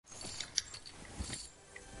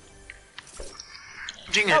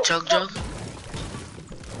Drinking a chug jug.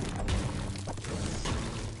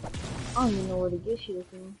 I don't even know where to get shit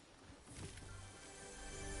from.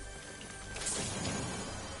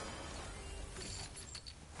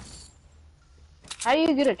 How do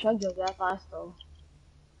you get a chug jug that fast though?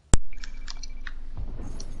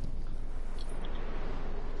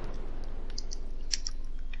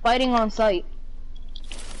 Fighting on site.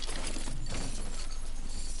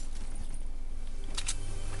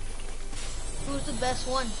 Who's the best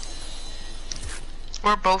one?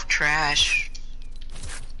 We're both trash.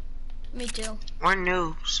 Me too. We're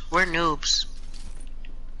noobs. We're noobs.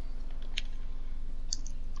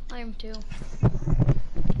 I am too.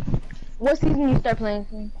 What season you start playing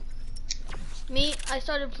for? Me, I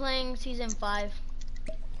started playing season 5.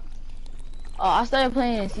 Oh, I started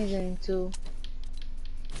playing in season 2.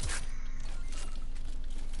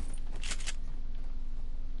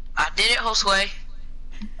 I did it, Josue.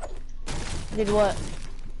 Did what?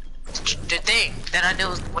 The thing that I did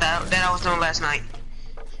was that I was doing last night.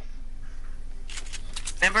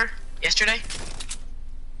 Remember? Yesterday?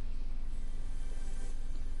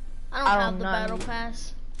 I don't have the battle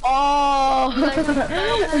pass. Oh! You guys have the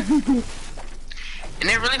battle pass? And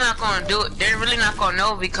they're really not gonna do it. They're really not gonna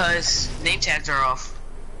know because name tags are off.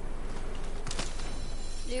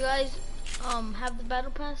 Do you guys have the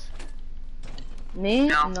battle pass? Me?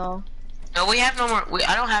 No. No. No, we have no more.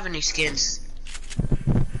 I don't have any skins.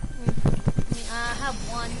 I have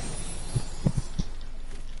one.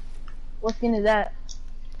 What skin is that?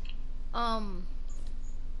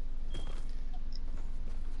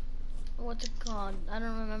 What's it called? I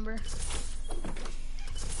don't remember.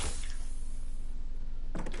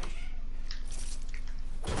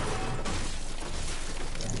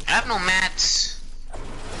 I have no mats.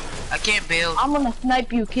 I can't build. I'm gonna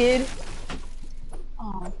snipe you, kid.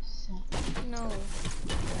 Oh, shit. No.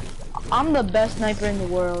 I'm the best sniper in the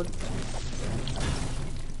world.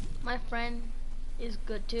 My friend is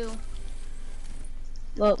good too.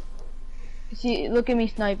 Look. See, look at me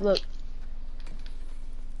snipe, look.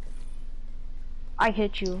 I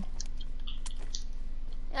hit you.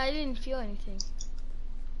 I didn't feel anything.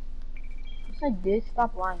 Yes, I did.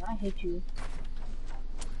 Stop lying. I hit you.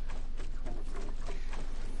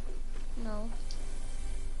 No.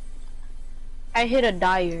 I hit a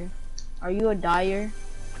dyer. Are you a dyer?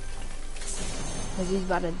 Cause he's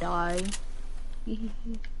about to die.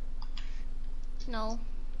 No.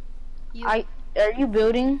 You. Are you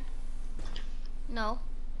building? No.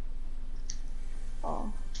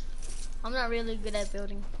 Oh. I'm not really good at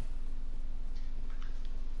building.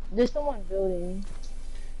 There's someone building.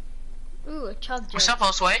 Ooh, a chug jug. What's up,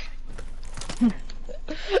 Josue?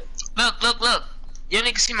 Look, look, look. You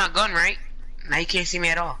only can see my gun, right? Now you can't see me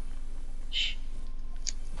at all. Shh.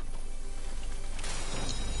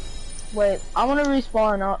 Wait, I wanna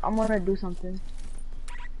respawn. I'm gonna do something.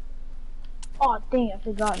 Oh dang, I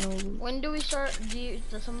forgot no. When do we start?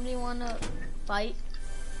 Does somebody wanna fight?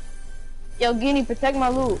 Yo, Guinea, protect my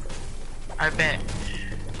loot. I bet.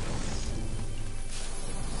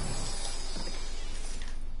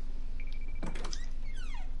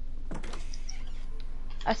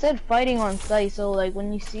 I said fighting on site, so like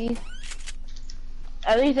when you see,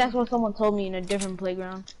 at least that's what someone told me in a different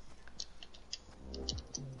playground.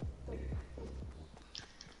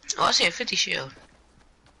 Oh, I see a 50 shield.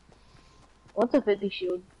 What's a 50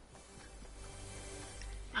 shield?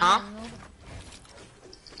 Huh? I don't know.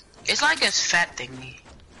 It's like this fat thingy.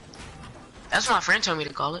 That's what my friend told me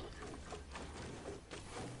to call it.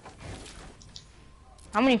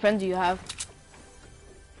 How many friends do you have?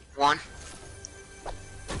 One.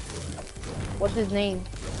 What's his name?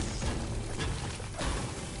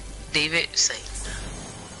 David say.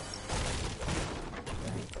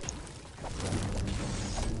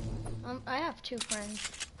 I have 2 friends.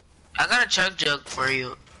 I got a chug jug for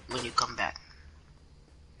you when you come back.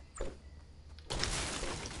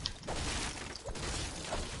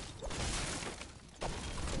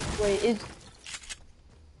 Wait,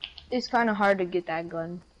 it's kind of hard to get that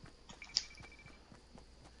gun.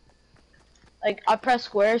 Like I press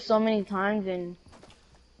square so many times and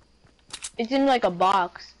it's in like a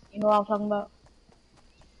box. You know what I'm talking about?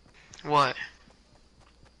 What?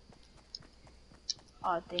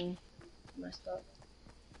 Oh dang, messed up.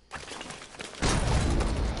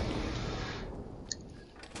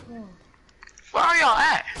 Where are y'all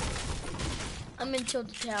at? I'm in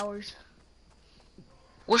Tilted Towers.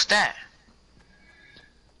 What's that?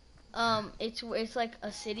 It's like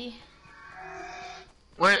a city.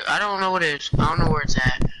 Where? I don't know what it is. I don't know where it's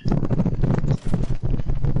at.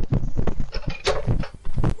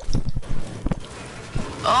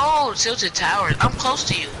 Oh, Tilted Towers. I'm close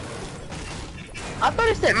to you. I thought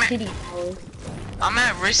it said I'm at- titty towers. I'm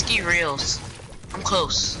at Risky Reels. I'm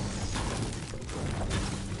close.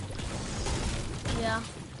 Yeah.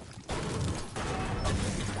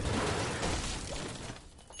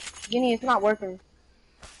 Guinea, it's not working.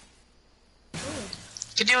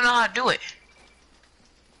 You don't know how to do it.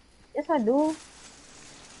 Yes, I do.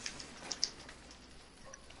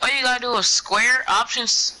 All you gotta do is square,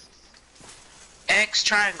 options, X,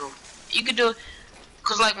 triangle. You can do it,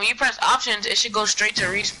 cause like when you press options, it should go straight to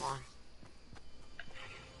respawn.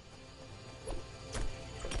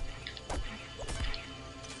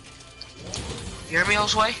 You hear me,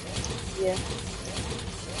 Josue? Yeah.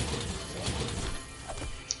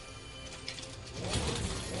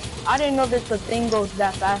 I didn't know that the thing goes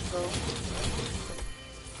that fast though.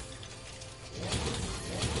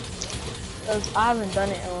 Cause I haven't done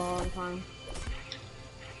it in a long time.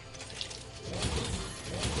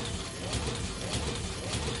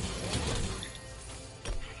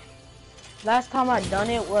 Last time I done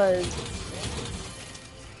it was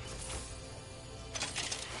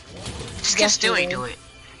Just get Stewie yesterday. do it.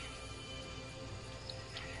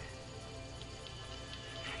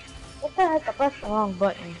 What the heck? I pressed the wrong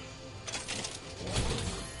button.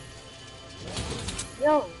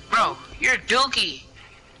 Yo, Bro, you're dookie.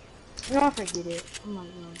 no, I forget it. I'm not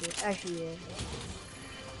gonna do it. Actually, yeah.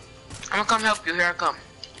 I'm gonna come help you. Here I come.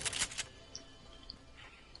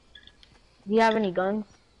 Do you have any guns?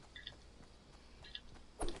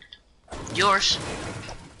 Yours.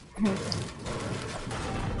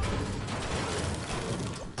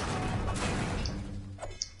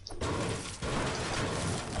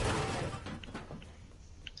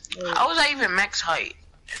 Wait, How was that even max height?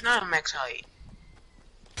 It's not a max height.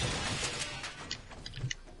 I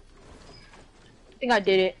think I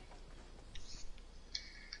did it.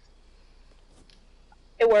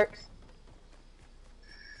 It works.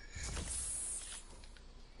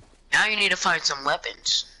 Now you need to find some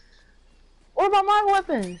weapons. What about my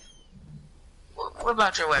weapons? What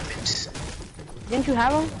about your weapons? Didn't you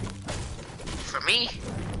have them? For me?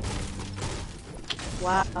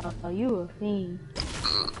 Wow, you a fiend.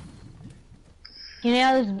 Can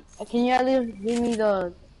you at least give me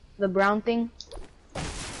the brown thing?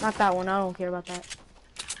 Not that one. I don't care about that.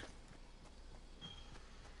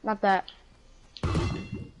 Not that.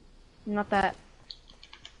 Not that.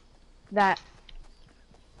 That.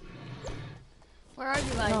 Where are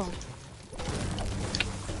you guys? No.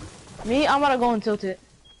 Me? I'm about to go and tilt it.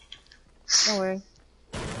 Don't worry.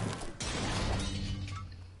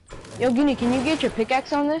 Yo, Guinea, can you get your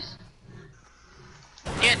pickaxe on this?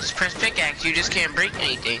 Yeah, just press pickaxe. You just can't break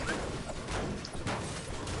anything.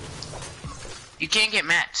 You can't get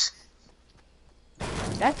mats.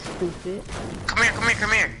 That's stupid. Come here, come here,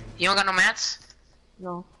 come here. You don't got no mats?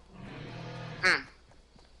 No. Hmm.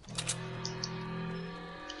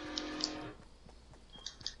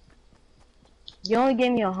 You only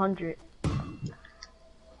gave me 100.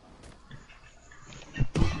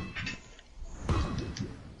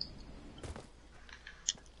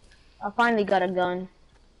 I finally got a gun.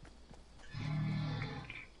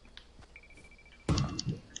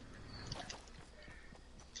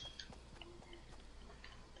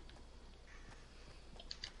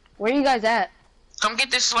 Where you guys at? Come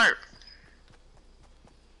get this slurp.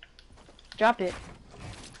 Drop it.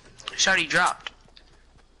 It's already dropped.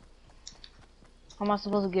 How am I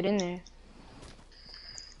supposed to get in there?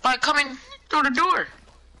 By coming through the door.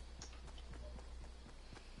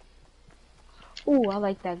 Ooh, I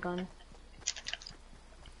like that gun.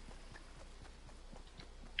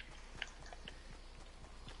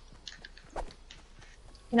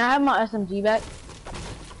 Can I have my SMG back?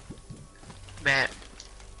 Bad.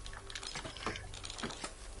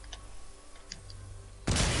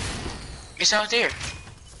 It's out there.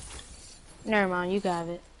 Never mind, you can have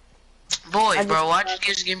it. Boy, I bro, why just-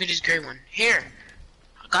 just give me this gray one? Here.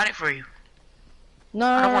 I got it for you. No,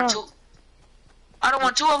 I no, don't no, want no. two. I don't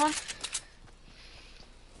want two of them.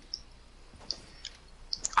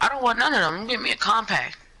 I don't want none of them. Give me a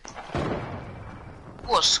compact.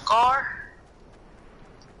 Ooh, a scar.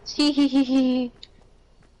 Hee hee hee hee.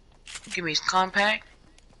 Give me a compact.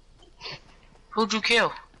 Who'd you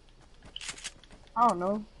kill? I don't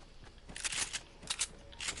know.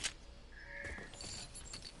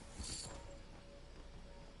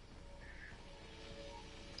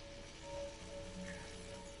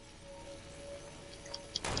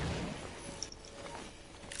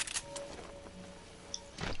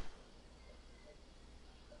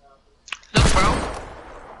 Look, bro.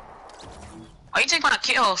 Why you take my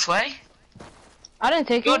kill, Sway? I didn't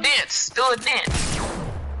take Do a it. dance. Do a dance.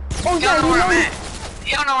 Oh You yeah, don't know you where I'm know at.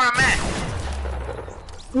 You don't know where I'm at.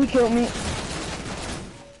 he killed me.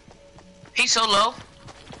 He's so low.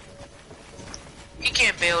 He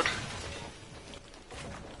can't build.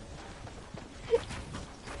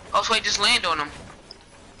 Oh, so just land on him.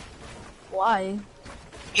 Why?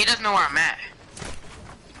 He doesn't know where I'm at.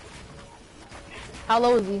 How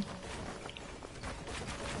low is he?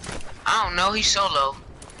 I don't know, he's so low.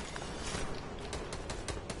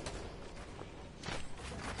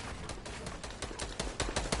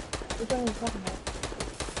 Which one are you talking about?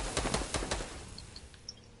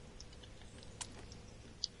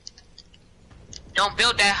 Don't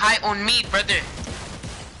build that high on me, brother.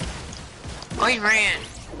 Oh, he ran.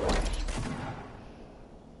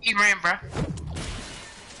 He ran, bruh.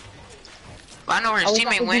 But I know where his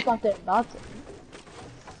teammate went.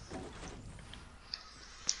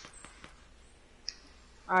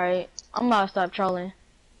 Alright, I'm about to stop trolling.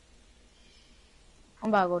 I'm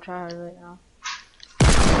about to go try her right now.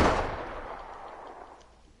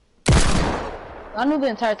 I knew the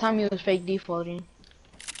entire time he was fake defaulting.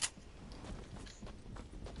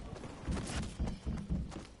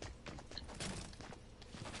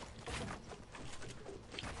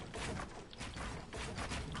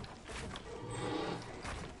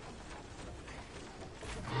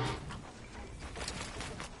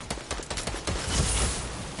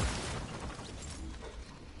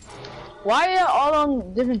 Why are you all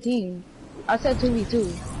on different teams? I said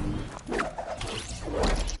 2v2.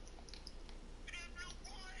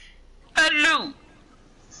 Hello.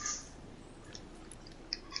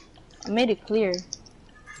 I made it clear.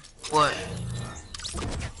 What?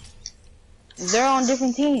 They're on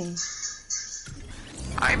different teams.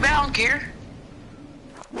 I don't care.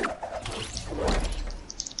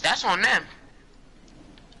 That's on them.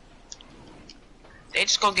 They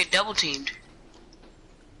just gonna get double teamed.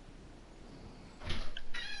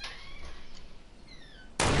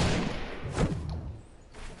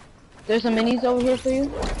 There's some minis over here for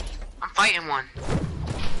you. I'm fighting one.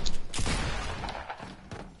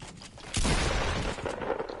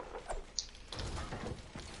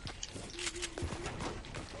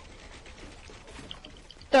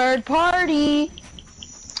 Third party. He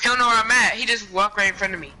don't know where I'm at. He just walked right in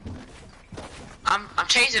front of me. I'm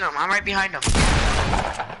chasing him. I'm right behind him.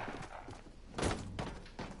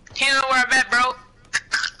 He don't know where I'm at, bro.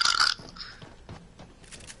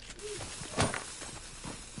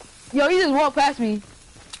 Yo, he just walked past me.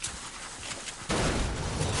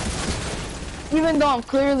 Even though I'm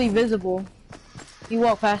clearly visible, he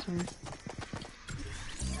walked past me.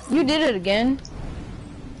 You did it again.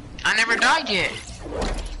 I never died yet.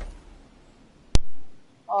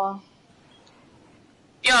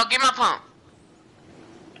 Yo, get my pump.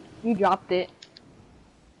 You dropped it.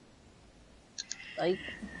 Like,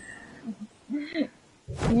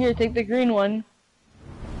 here, take the green one.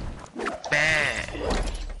 Bad.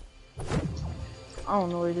 I don't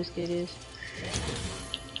know where this kid is.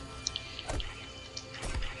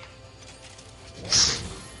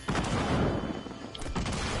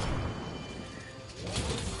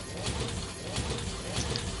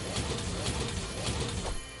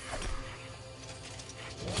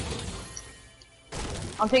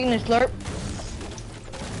 I'm taking a slurp.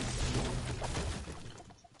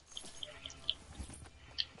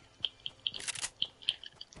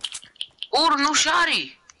 Ooh, the new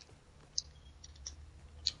shotty.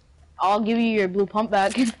 I'll give you your blue pump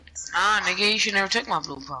back. Nah, nigga, you should never take my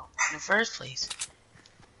blue pump in the first place.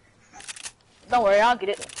 Don't worry, I'll get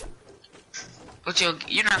it. But you're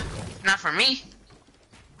not for me.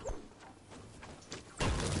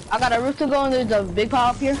 I got a roof to go and there's a big pile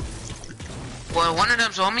up here. Well, one of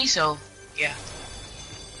them's on me, so yeah.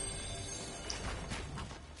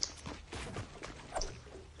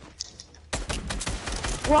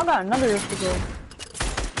 Well, I got another roof to go.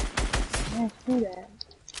 Let's do that.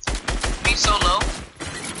 Me so low.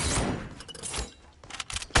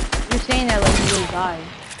 You're saying that like you really died.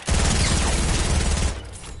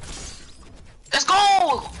 Let's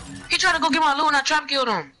go! He tried to go get my loot and I trap killed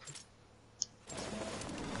him.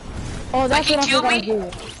 Oh, that's Like, what he I killed forgot to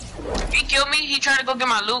do. He killed me, he tried to go get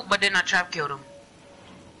my loot, but then I trap killed him.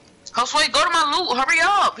 Josue, go to my loot, hurry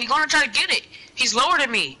up! He's gonna try to get it. He's lower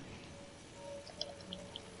than me.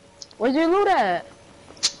 Where's your loot at?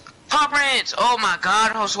 Pop Ranch! Oh my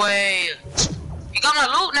god, Josue! You got my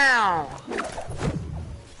loot now!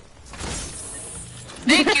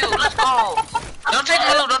 Thank you, let's go! Don't take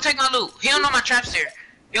my loot, don't take my loot. He don't know my trap's there.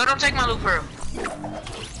 Yo, don't take my loot, Pearl.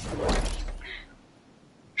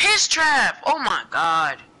 His trap! Oh my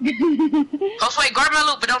god. Josue, guard my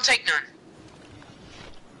loot, but don't take none.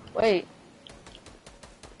 Wait.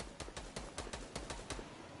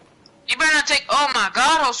 You better not take. Oh my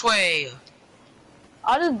god, Josue!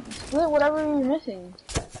 I'll just split whatever you're missing.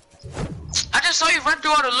 just saw you run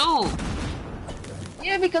through all the loot.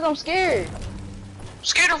 Yeah, because I'm scared.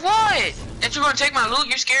 Scared of what? That you're gonna take my loot?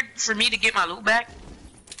 You're scared for me to get my loot back?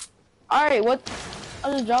 Alright, what?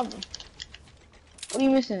 I just dropped it. What are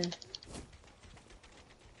you missing?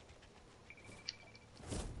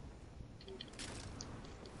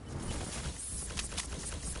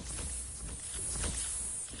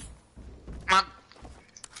 My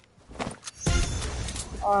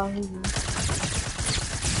Oh, he's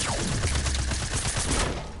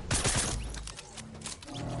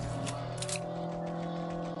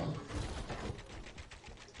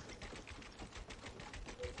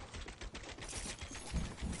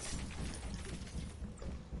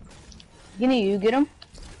Guinea, you get him?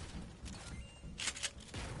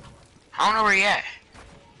 I don't know where he at.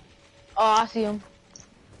 Oh, I see him.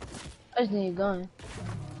 I just need a gun.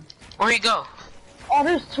 Where he go? Oh,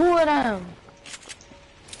 there's two of them.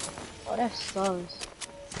 Oh, that sucks.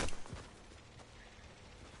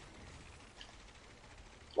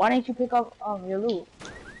 Why didn't you pick up your loot?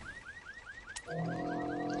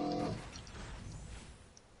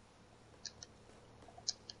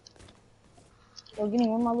 Yo, Guinea,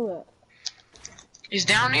 where my loot at? He's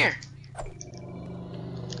down there. What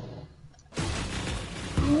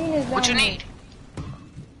do you mean it's What you down need? there?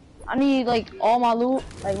 I need like all my loot,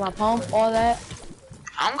 like my pump, all that.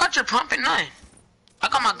 I don't got your pump and nothing. I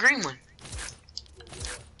got my green one.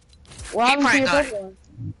 What He happened to probably your got purple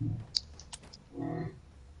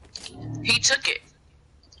one? He took it.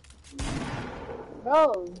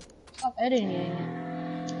 Bro, stop editing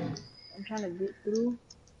it. I'm trying to get through.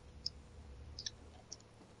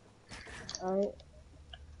 Alright.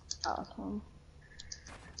 Awesome.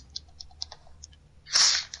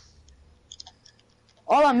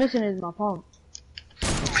 All I'm missing is my pump.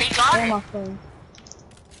 He got And it. my phone.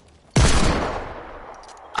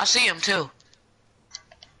 I see him too.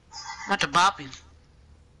 I'm about to bop him.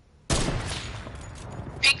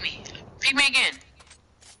 Peek me. Peek me again.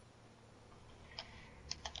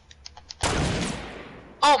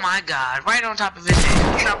 Oh my god, right on top of his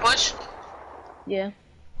head. You trying to push? Yeah.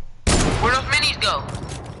 Where those minis go?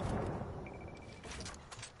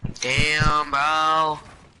 Damn, bro.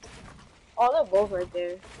 Oh, they're both right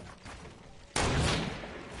there.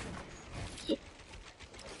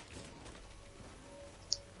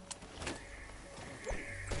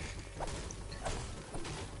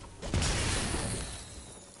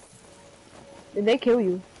 Did they kill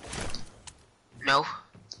you? No.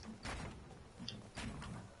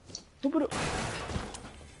 Who put it?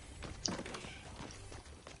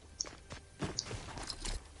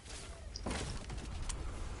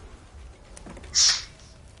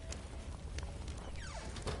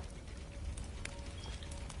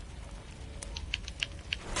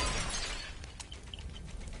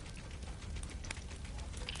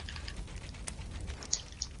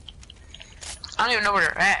 I don't even know where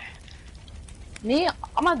they're at. Me?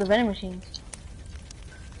 I'm at the vending machine.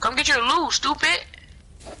 Come get your loot, stupid.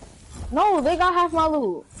 No, they got half my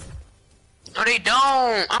loot. No, they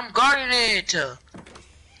don't. I'm guarding it. I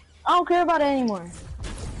don't care about it anymore.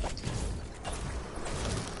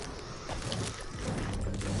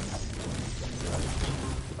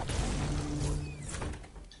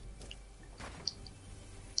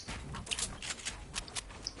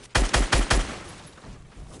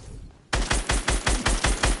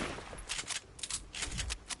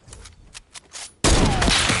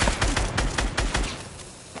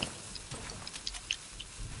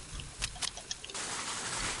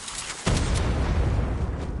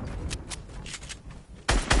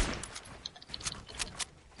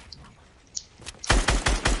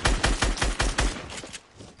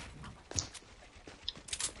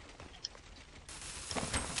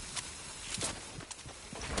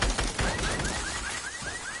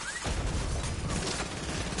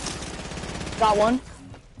 Got one.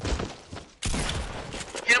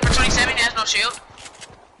 Hit him for 27, he has no shield.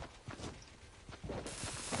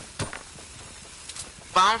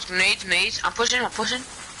 Bombs, grenades, nades. I'm pushing.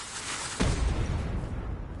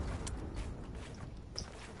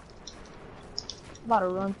 About to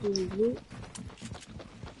run through his loot.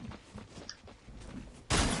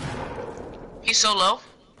 He's so low.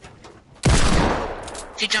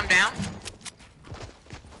 He jumped down.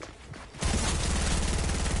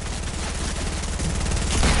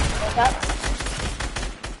 What's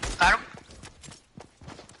that? Got him.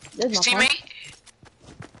 There's His my phone. teammate.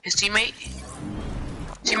 His teammate.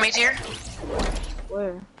 Teammate's here.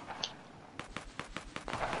 Where?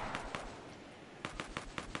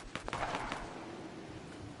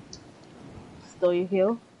 Stole your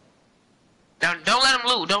kill? Don't let him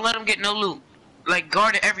loot. Don't let him get no loot. Like,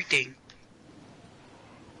 guard everything.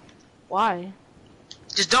 Why?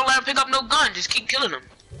 Just don't let him pick up no gun. Just keep killing him.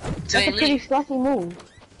 That's a pretty spicy move.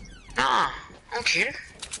 Nah, I don't care.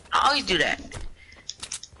 I always do that.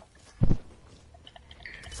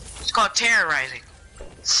 It's called terrorizing.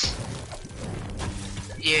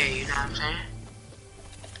 Yeah, you know what I'm saying?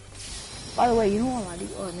 By the way, you don't want to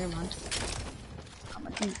do. Oh, never mind. I'm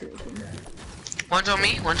a team. One's on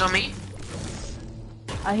me. One's on me.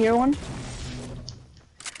 I hear one.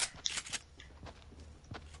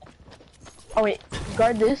 Oh wait,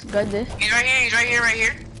 guard this, guard this. He's right here. He's right here. Right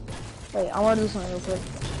here. Wait, I want to do something real quick.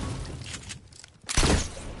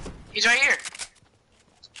 He's right here.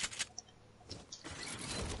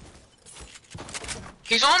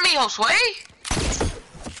 He's on me, Josue.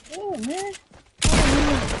 Oh man.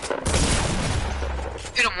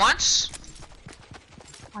 Hit him once.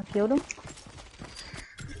 I killed him.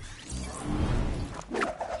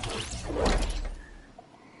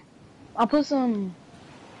 I'll put some.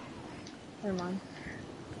 Never mind.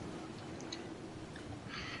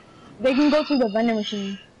 They can go to the vending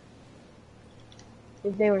machine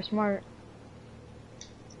if they were smart.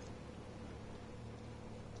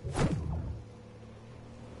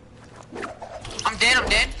 I'm dead. I'm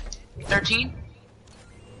dead. 13.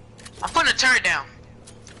 I'm putting a turret down.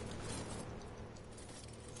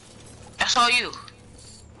 That's all you.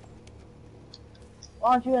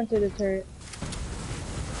 Why don't you enter the turret?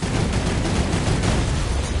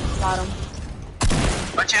 Got him.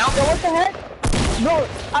 Watch out. Yo, what the heck? Bro,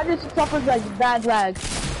 I just suffered like bad lag.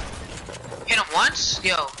 Hit him once?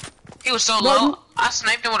 Yo. He was so Bro, low. I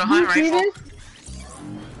sniped him with a You hunting see rifle. this?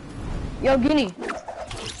 Yo, Guinea.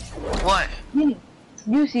 What? Guinea.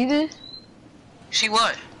 You see this? See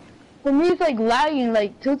what? For me, it's like lagging,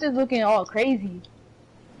 like Tilted's looking all crazy.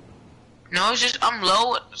 No, it's just I'm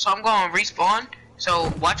low, so I'm going to respawn.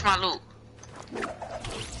 So watch my loot.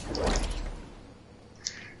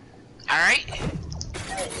 Alright?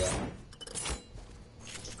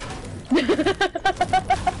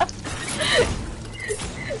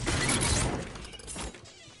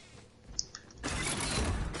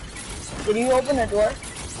 Did you open the door?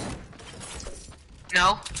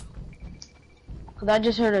 No? Cause I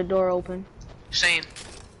just heard a door open. Same.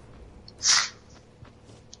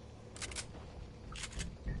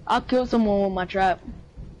 I'll kill someone with my trap.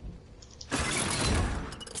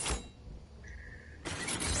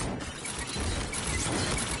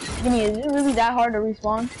 Gimme, is it really that hard to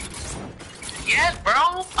respawn? Yes, bro.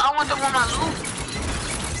 I want them on my loot.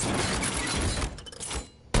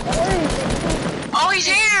 Oh, he's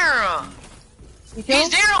here! You killed He's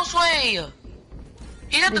him? there, Josue!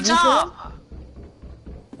 He's at the Did you kill him? top!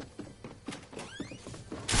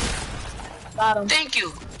 Got him. Thank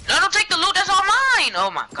you. No, don't take the loot, that's all mine!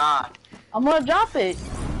 Oh my god. I'm gonna drop it.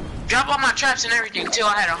 Drop all my traps and everything till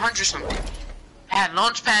I had 100 something. I had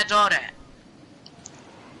launch pads, all that.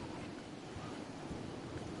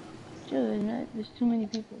 Dude, there's too many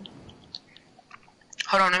people.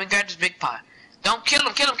 Hold on, let me grab this big pot. Don't kill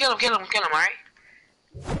him, kill him, kill him, kill him, kill him, alright?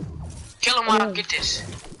 Kill him while I get this.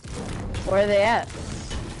 Where are they at?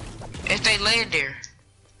 If they land there.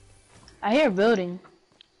 I hear a building.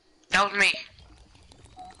 That was me.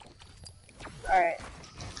 Alright.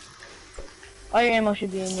 All your ammo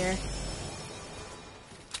should be in there.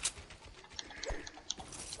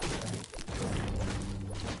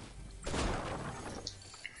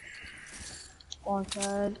 One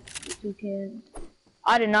side, two cans.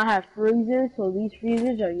 I did not have freezers, so these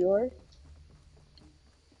freezers are yours.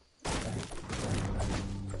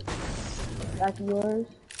 That's yours.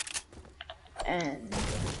 And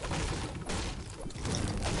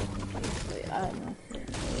wait, I don't know.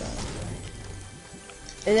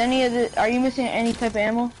 Is any of the? Are you missing any type of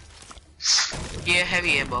ammo? Yeah,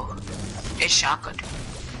 heavy ammo. It's shotgun.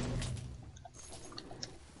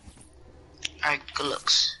 Alright, good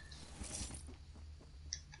looks.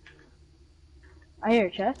 I hear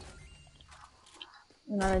a chest.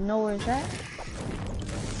 And I know where it's at.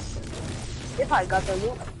 If I got the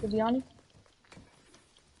loot, to be honest.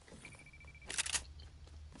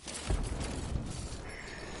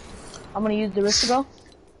 I'm gonna use the risk to go.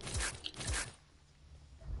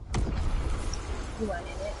 You went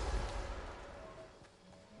in it.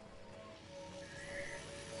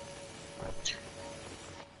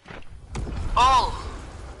 Oh!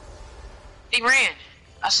 He ran.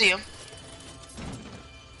 I see him.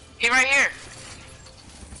 He right here.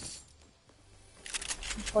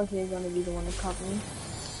 Of course he's gonna be the one to cover me.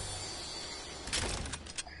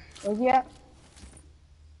 Where's he at?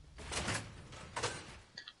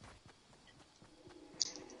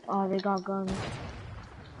 Oh, they got guns.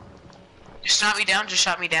 Just shot me down, just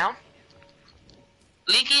shot me down.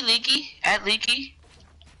 Leaky, leaky, at leaky.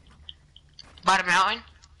 By the mountain?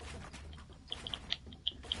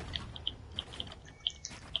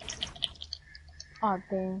 Oh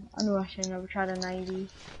dang, I knew I should never try the 90.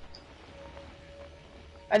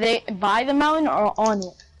 Are they by the mountain or on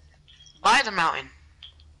it? By the mountain.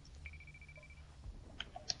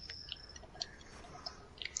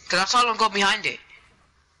 Cause I saw them go behind it.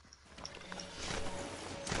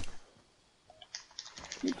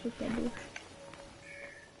 You took that, dude.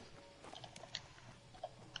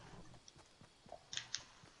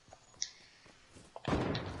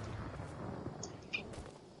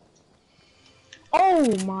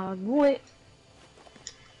 Oh my boy.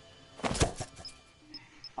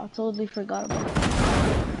 I totally forgot about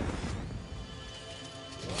that.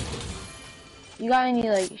 You got any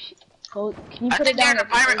like code? Can you I put think it down? they're the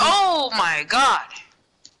pirate. Oh my god.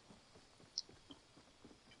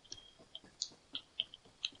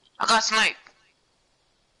 I got sniped.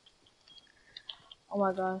 Oh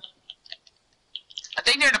my gosh. I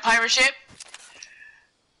think they're the pirate ship.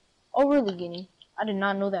 Oh really, Guinea? I did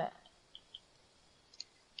not know that.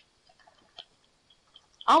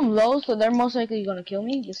 I'm low, so they're most likely gonna kill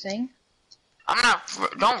me. Just saying. I'm not.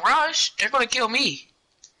 Don't rush. They're gonna kill me.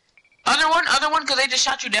 Other one, cause they just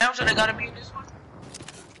shot you down, so they gotta be in this one.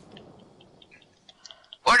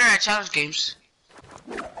 Or they're at challenge games.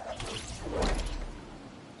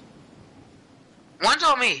 One's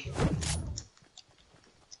on me.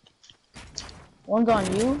 One's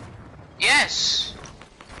on you. Yes.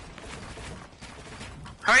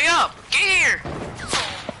 Hurry up. Get here.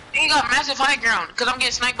 You got massive high ground, cause I'm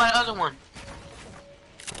getting sniped by the other one.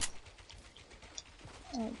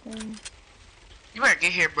 Okay. You better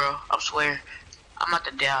get here, bro. I swear. I'm about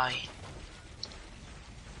to die.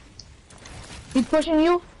 He's pushing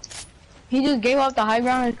you. He just gave up the high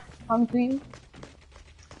ground and come to you.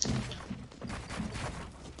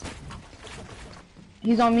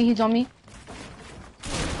 He's on me. He's on me.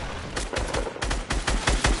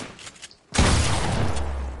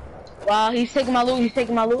 Wow, he's taking my loot. He's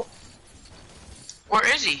taking my loot. Where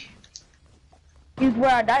is he? He's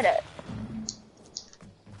where I died at.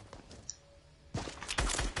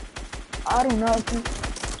 I don't know.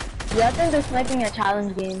 Yeah, I think they're sniping at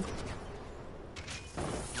challenge games.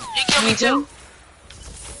 He killed me too.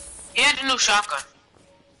 He had the new shotgun.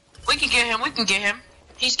 We can get him. We can get him.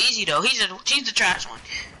 He's easy though. He's the trash one.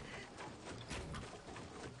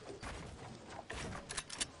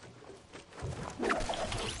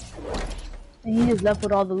 And he just left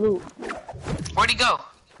with all the loot. Where'd he go?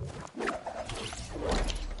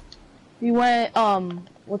 He went,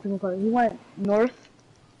 what's it called? He went north.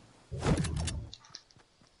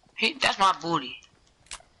 That's my booty.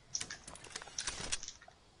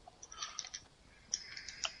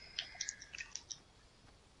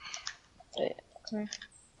 Wait, come here.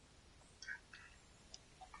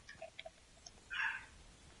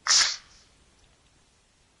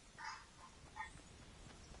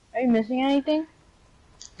 Are you missing anything?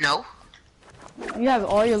 No. You have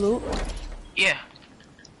all your loot? Yeah.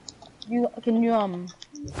 Can you,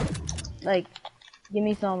 like, give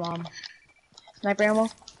me some, sniper ammo?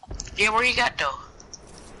 Yeah, where you got though?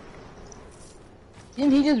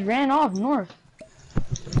 Dude, he just ran off north.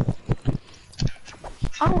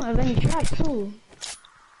 I don't have any tracks too.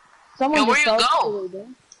 Someone Yo, where just you fell go? through there.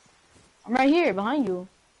 I'm right here, behind you.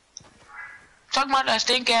 Talking about that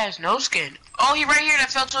stink ass no skin. Oh, he right here that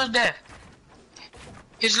fell to his death.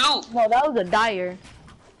 His loot. No, that was a dyer.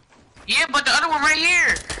 Yeah, but the other one right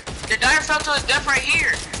here. The dyer fell to his death right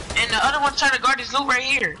here. And the other one's trying to guard his loot right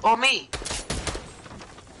here. On me.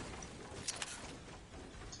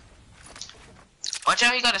 Watch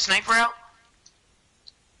out, he got a sniper out.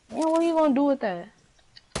 Man, what are you gonna do with that?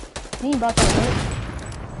 He ain't about to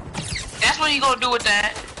hurt. That's what you gonna do with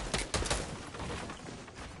that.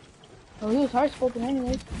 Oh, he was hard scoping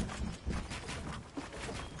anyway.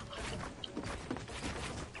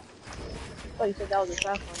 I thought you said that was a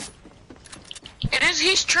trash one. It is,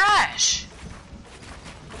 he's trash.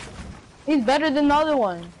 He's better than the other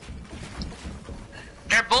one.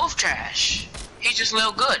 They're both trash. He's just a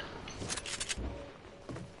little good.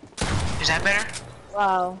 Is that better?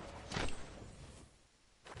 Wow.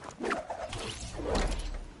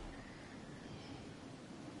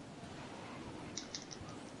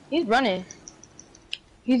 He's running.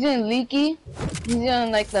 He's in Leaky. He's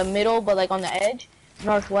in like the middle, but like on the edge,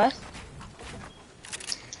 northwest.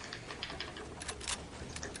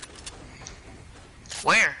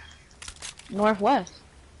 Where? Northwest.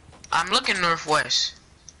 I'm looking northwest.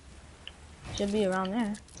 Should be around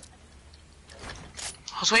there.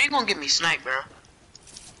 So you gonna get me sniped, bro?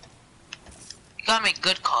 You gotta make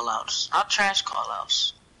good call outs, not trash call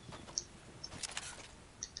outs.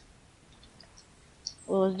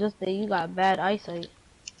 Well, it's just that you got bad eyesight.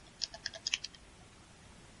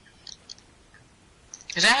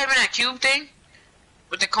 Is that him in that cube thing?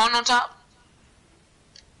 With the cone on top?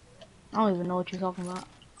 I don't even know what you're talking about.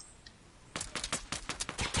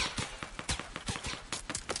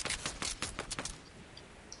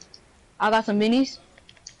 I got some minis.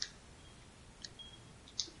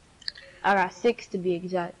 I got 6 to be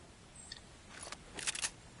exact.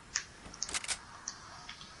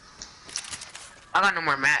 I got no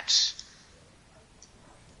more mats.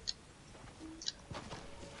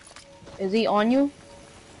 Is he on you?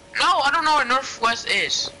 No, I don't know where Northwest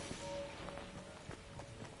is.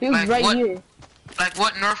 He was Like right what? here. Like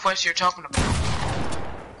what Northwest you're talking about?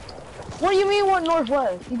 What do you mean what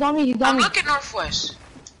Northwest? He's on me, he's on I'm me. looking Northwest.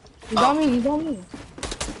 He's on me, he's on me.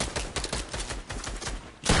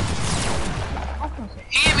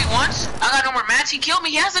 He hit me once. I got no more mats. He killed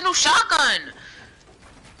me. He has a new shotgun.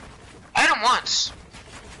 I hit him once.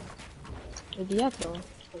 Where do you have though?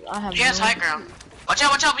 I have He has no high idea. ground. Watch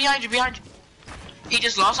out, behind you, behind you. He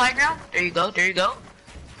just lost high ground. There you go, there you go.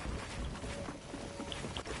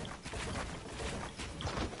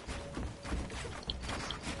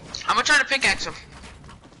 I'm gonna try to pickaxe him.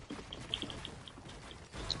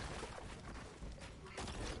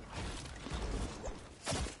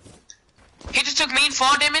 He just took mean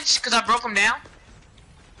fall damage because I broke him down.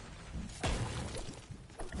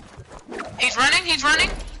 He's running, he's running.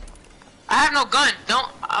 I have no gun.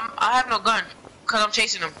 I have no gun because I'm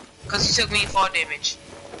chasing him because he took mean fall damage.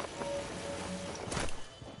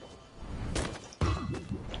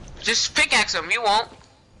 Just pickaxe him, you won't.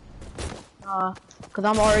 Cause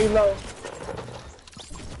I'm already low.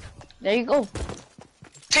 There you go.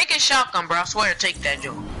 Take his shotgun, bro. I swear, take that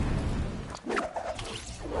joke.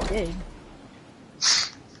 Did.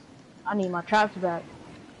 I need my traps back.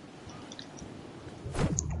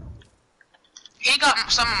 He got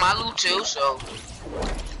some of my loot too, so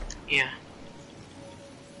yeah.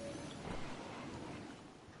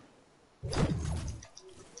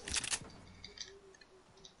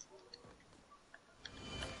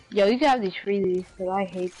 Yo, you can have these freebies, cause I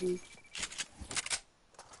hate these.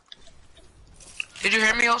 Did you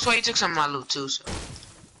hear me? Also, he took some of my loot too, so.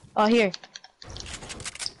 Oh, here.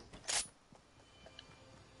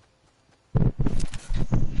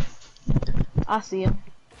 I see him.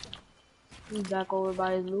 He's back over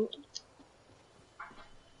by his loot.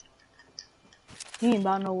 He ain't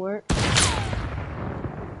about no work.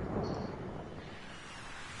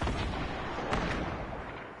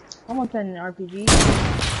 Someone send an RPG.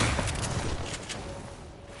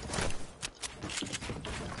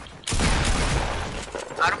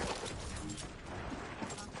 Got him.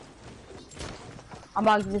 I'm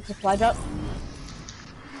about to get the supply drop.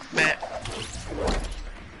 Bet.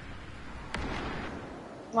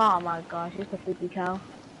 Oh my gosh, it's a 50 cal.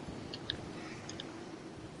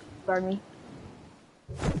 Guard me.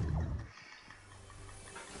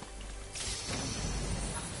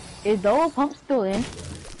 Is the old pump still in?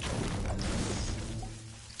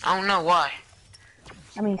 I don't know why.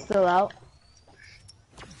 I mean, still out.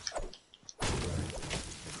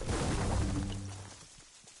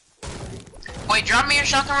 Wait, drop me your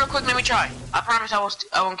shotgun real quick. Let me try. I promise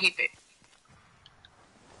I won't keep it.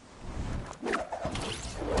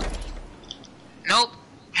 Nope.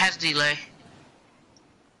 Has delay.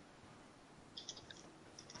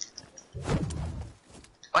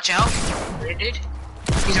 Watch out. It did.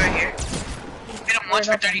 He's right here. Hit him once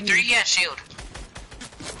for 33. He has shield.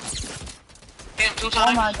 Hit him 2 times.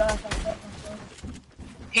 Oh my gosh,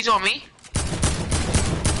 He's on me.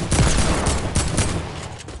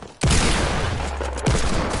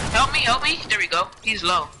 Help me. There we go. He's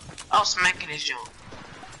low. I was smacking his junk.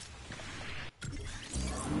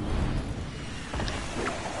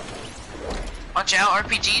 Watch out,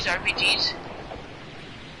 RPGs.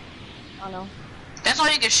 I know. That's all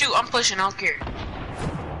you can shoot. I'm pushing, I don't care.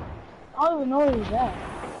 I don't even know where he's at.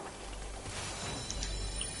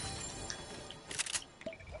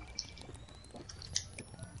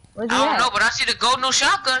 Where's he I don't at? know, but I see the gold new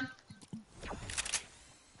shotgun.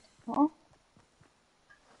 Huh?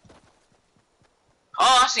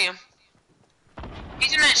 Oh, I see him.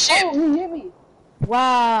 He's in that ship. Oh, he hit me.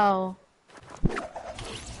 Wow.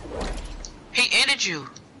 He ended you.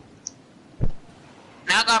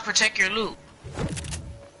 Now I gotta protect your loot.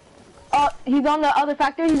 Oh, he's on the other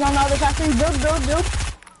factory. Build.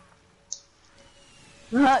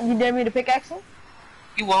 You dare me to pickaxe him?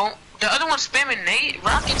 You won't. The other one's spamming nade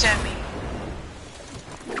rockets at me.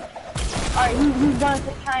 Alright, he's gonna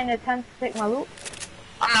try and attempt to take my loot.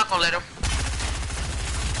 I'm not gonna let him.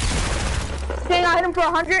 Dang, I hit him for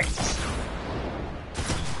 100.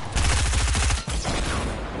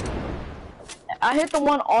 I hit the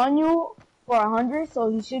one on you for 100, so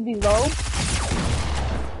he should be low.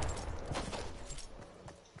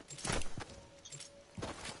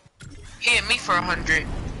 He hit me for 100.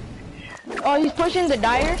 Oh, he's pushing the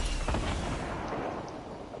Dire.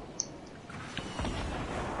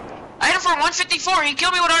 I hit him for 154. He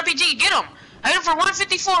killed me with RPG. Get him. I hit him for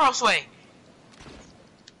 154, Josue.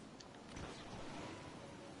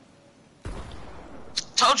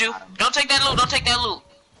 Told you. Don't take that loot. Don't take that loot.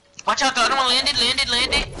 Watch out. The other one landed.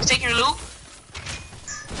 He's taking your loot.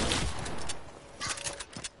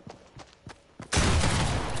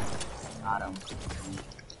 Got him.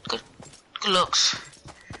 Good looks.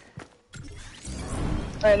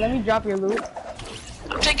 Alright, let me drop your loot.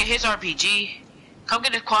 I'm taking his RPG. Come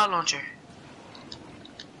get his quad launcher.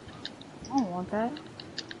 I don't want that.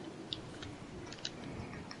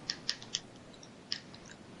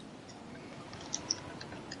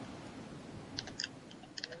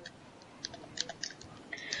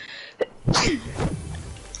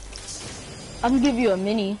 I'm gonna give you a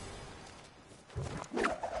mini.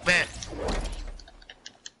 Bet.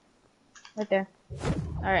 Right there.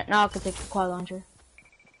 Alright, now I can take the quad launcher.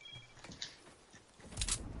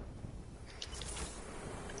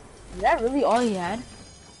 Is that really all he had?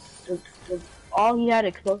 Was all he had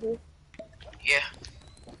explosives? Yeah.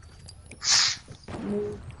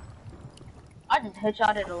 I just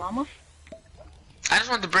headshotted a llama. I just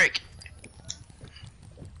want the brick.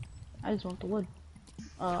 I just want the wood.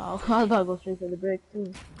 I was about to go straight for the brick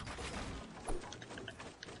too.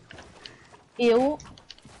 Ew.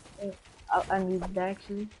 I need that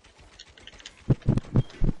actually.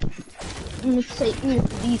 I'm gonna say ew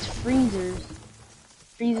for these freezers.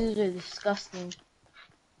 Freezers are disgusting.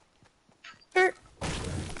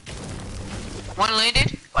 One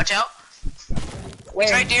landed. Watch out. Where?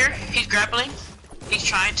 He's right there. He's grappling. He's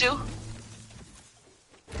trying to.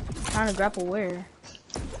 Trying to grapple where?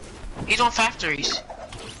 He's on factories.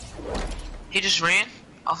 He just ran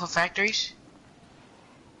off of factories.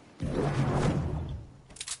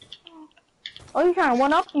 Oh, you trying to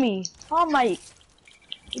one up me? Oh my!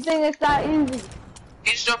 You think it's that easy?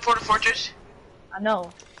 He just jumped for the fortress. I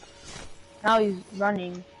know. Now he's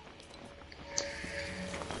running.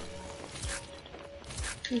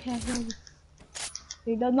 He can't hear me.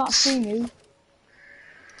 He does not see me.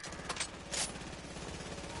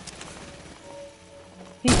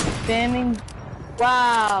 He's spamming.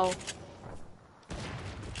 Wow.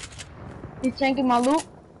 He's tanking my loot.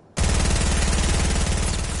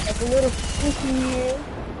 Like a little sneaky here.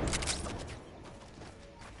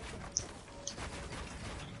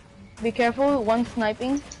 Be careful, one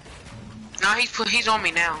sniping. No, he's on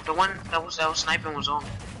me now. The one that was sniping was on me.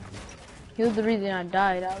 He was the reason I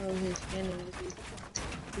died. I don't know who was standing with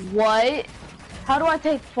you. What? How do I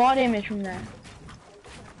take fall damage from that?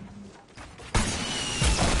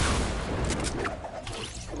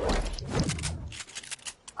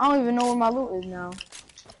 I don't even know where my loot is now.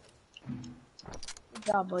 Good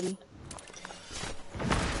job, buddy.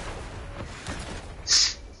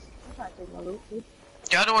 I'm trying to take my loot, dude.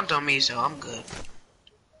 The other one's on me, so I'm good.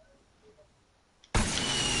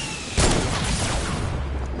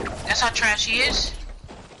 That's how trash he is.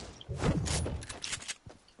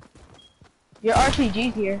 Your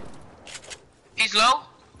RPG's here. He's low.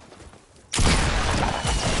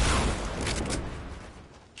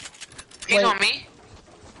 He's Wait. on me.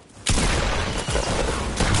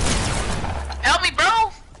 Help me,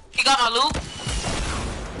 bro. He got my loot.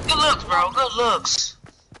 Good looks, bro. Good looks.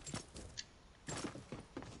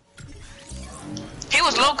 He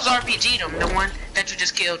was low because RPG'd him, the one that you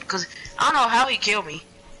just killed. Because I don't know how he killed me.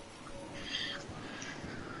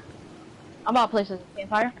 I'm about to place a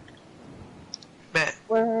campfire. Bet.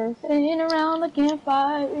 We're sitting around the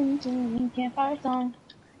campfire singing campfire song.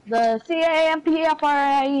 The CAMPFRING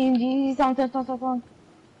song.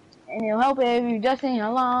 And it'll help if you just sing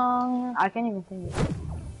along. I can't even sing it.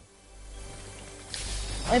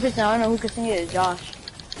 Only person I don't know who can sing it is Josh.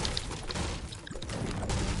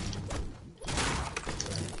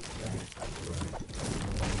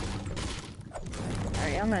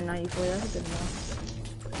 Alright, I'm at 94, that's good enough.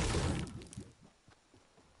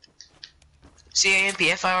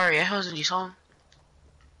 CAMPFIR, yeah, how's the song?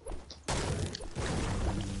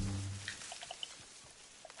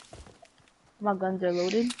 My guns are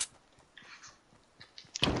loaded.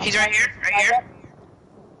 He's right here, right here.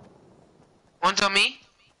 One's on me.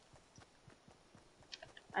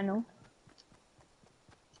 I know.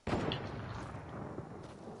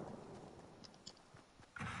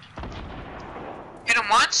 Hit him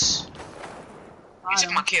once. He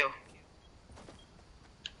took my kill.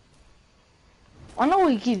 I know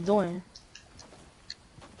what he keeps doing.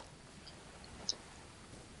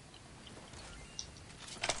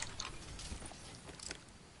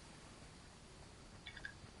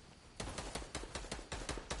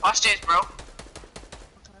 Watch this, bro.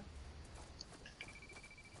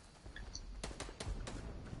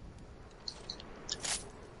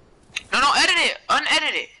 No, edit it.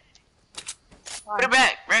 Unedit it. Why? Put it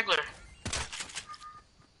back. Regular.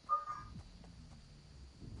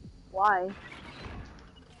 Why?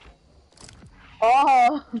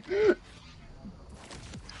 Oh!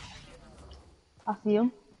 I see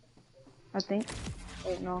him. I think.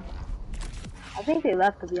 Wait, no. I think they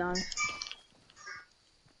left, to be honest.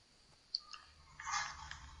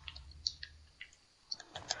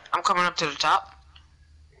 I'm coming up to the top.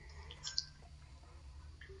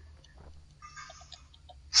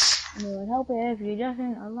 It would help if you just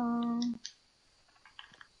went along.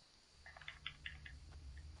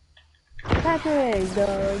 Patrick,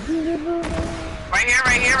 the ginger boo. Right here.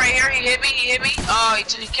 He hit me. Oh, he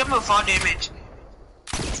killed me with fall damage.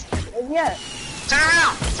 Yeah. Turn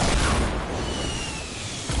around.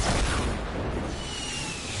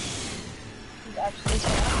 He's actually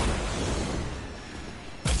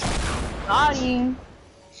got him.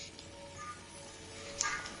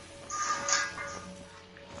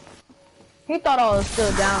 He thought I was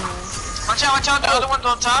still down there. Watch out. The other one's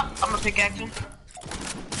on top. I'm gonna pickaxe him.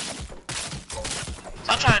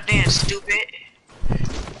 Stop trying to dance, stupid.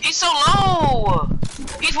 He's so low.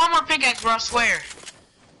 He's one more pickaxe, bro. I swear.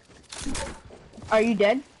 Are you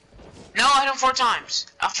dead? No, I hit him 4 times.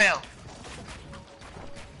 I fell.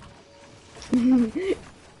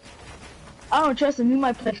 I don't trust him. He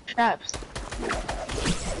might play traps.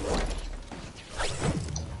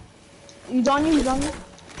 He's on you. The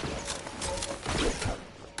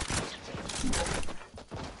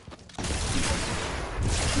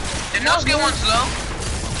no skill one's low.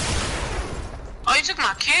 Oh, you took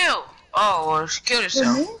my kill. Oh, well, she killed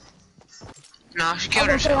herself. No, she killed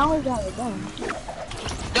herself.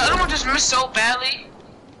 The other one just missed so badly.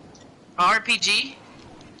 RPG.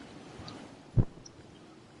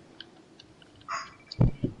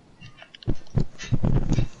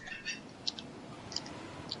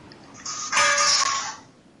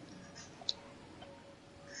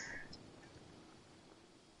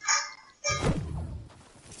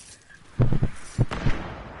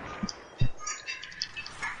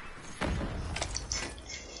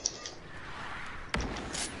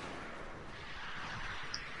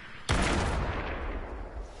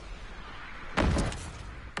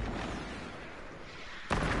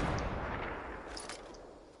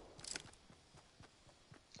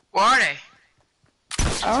 Where are they?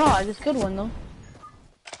 I don't know. I just killed one though.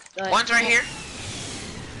 One's right here.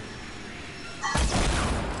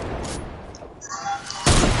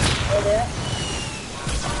 Right there.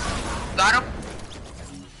 Got him.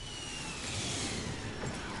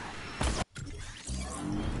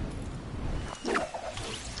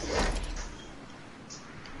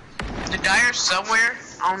 The Dyer's somewhere.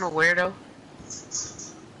 I don't know where though.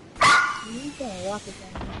 He's gonna rock it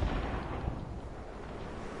down.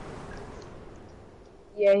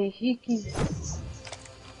 Yeah, he's.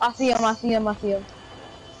 I see him.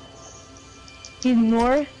 He's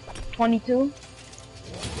north, 22.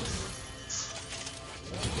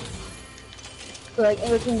 So like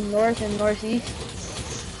in between north and northeast.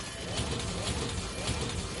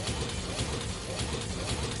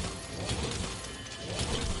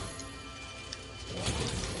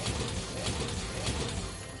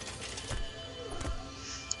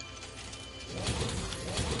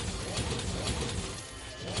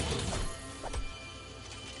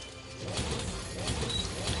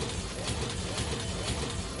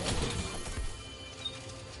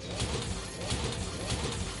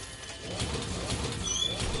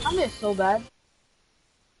 I miss so bad.